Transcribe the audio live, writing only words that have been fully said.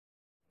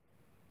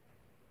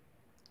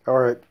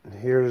Alright,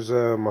 here's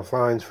my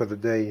finds for the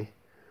day.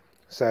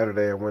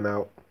 Saturday I went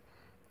out.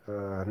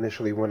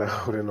 Initially went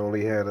out and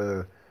only had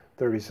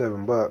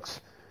 37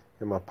 bucks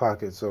in my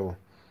pocket, so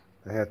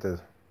I had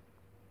to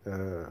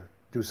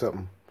do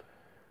something.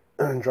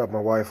 Drop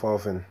my wife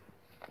off and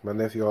my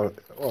nephew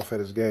off at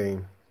his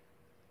game.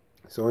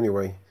 So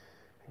anyway,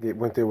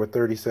 went there with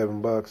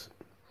 37 bucks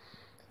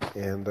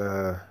and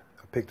I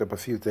picked up a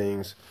few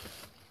things.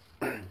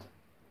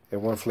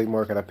 At one flea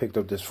market I picked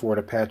up this Ford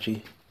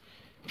Apache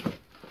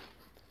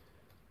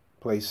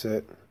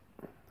playset.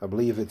 I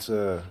believe it's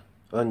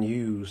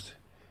unused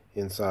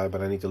inside,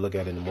 but I need to look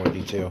at it in more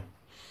detail.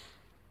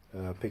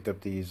 Picked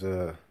up these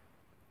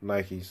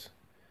Nikes.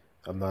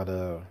 I'm not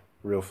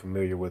real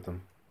familiar with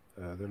them.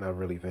 They're not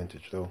really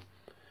vintage though.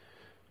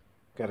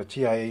 Got a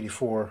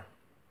TI-84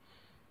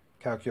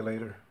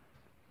 calculator,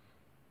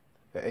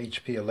 a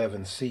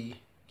HP11C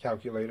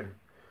calculator.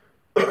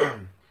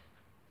 And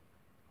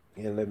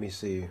let me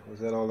see,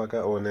 was that all I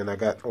got? Oh, and then I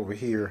got over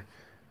here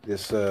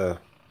this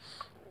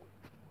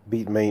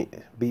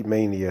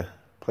Beatmania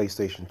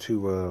PlayStation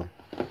 2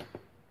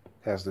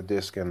 has the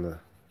disc and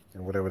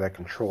whatever that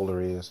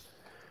controller is.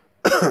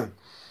 And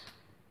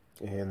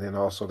then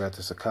also got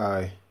the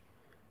Sakai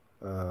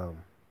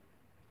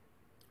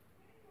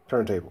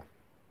turntable,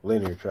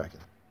 linear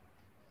tracking,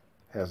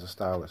 has a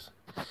stylus.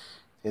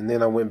 And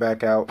then I went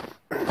back out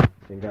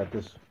and got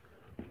this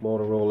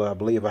Motorola. I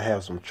believe I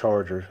have a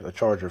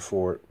charger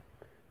for it.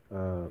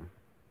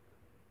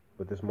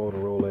 But this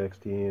Motorola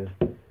XTN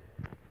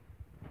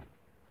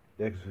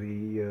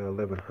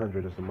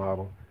XV1100 is the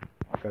model.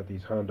 Got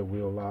these Honda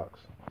wheel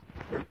locks.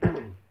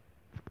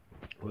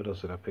 What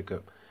else did I pick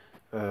up?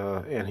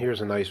 And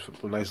here's a nice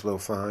little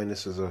find.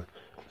 This is a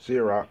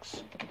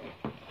Xerox.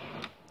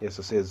 Yes,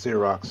 it says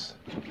Xerox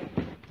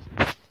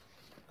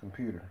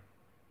computer.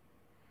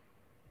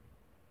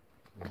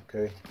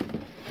 Okay.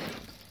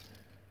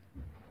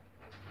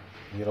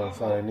 You don't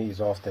find these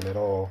often at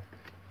all.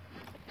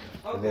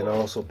 And then I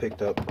also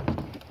picked up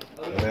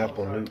an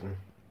Apple Newton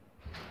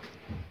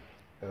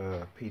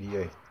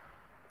PDA,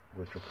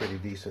 which are pretty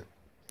decent.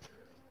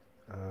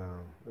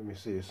 Let me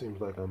see, it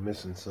seems like I'm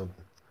missing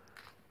something.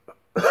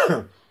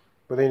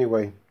 But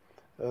anyway,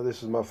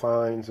 this is my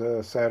finds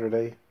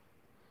Saturday.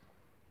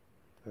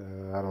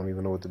 I don't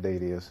even know what the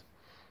date is.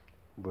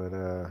 But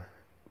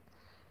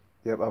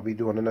yep, I'll be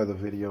doing another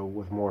video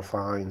with more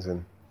finds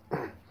and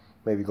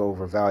maybe go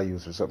over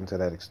values or something to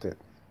that extent.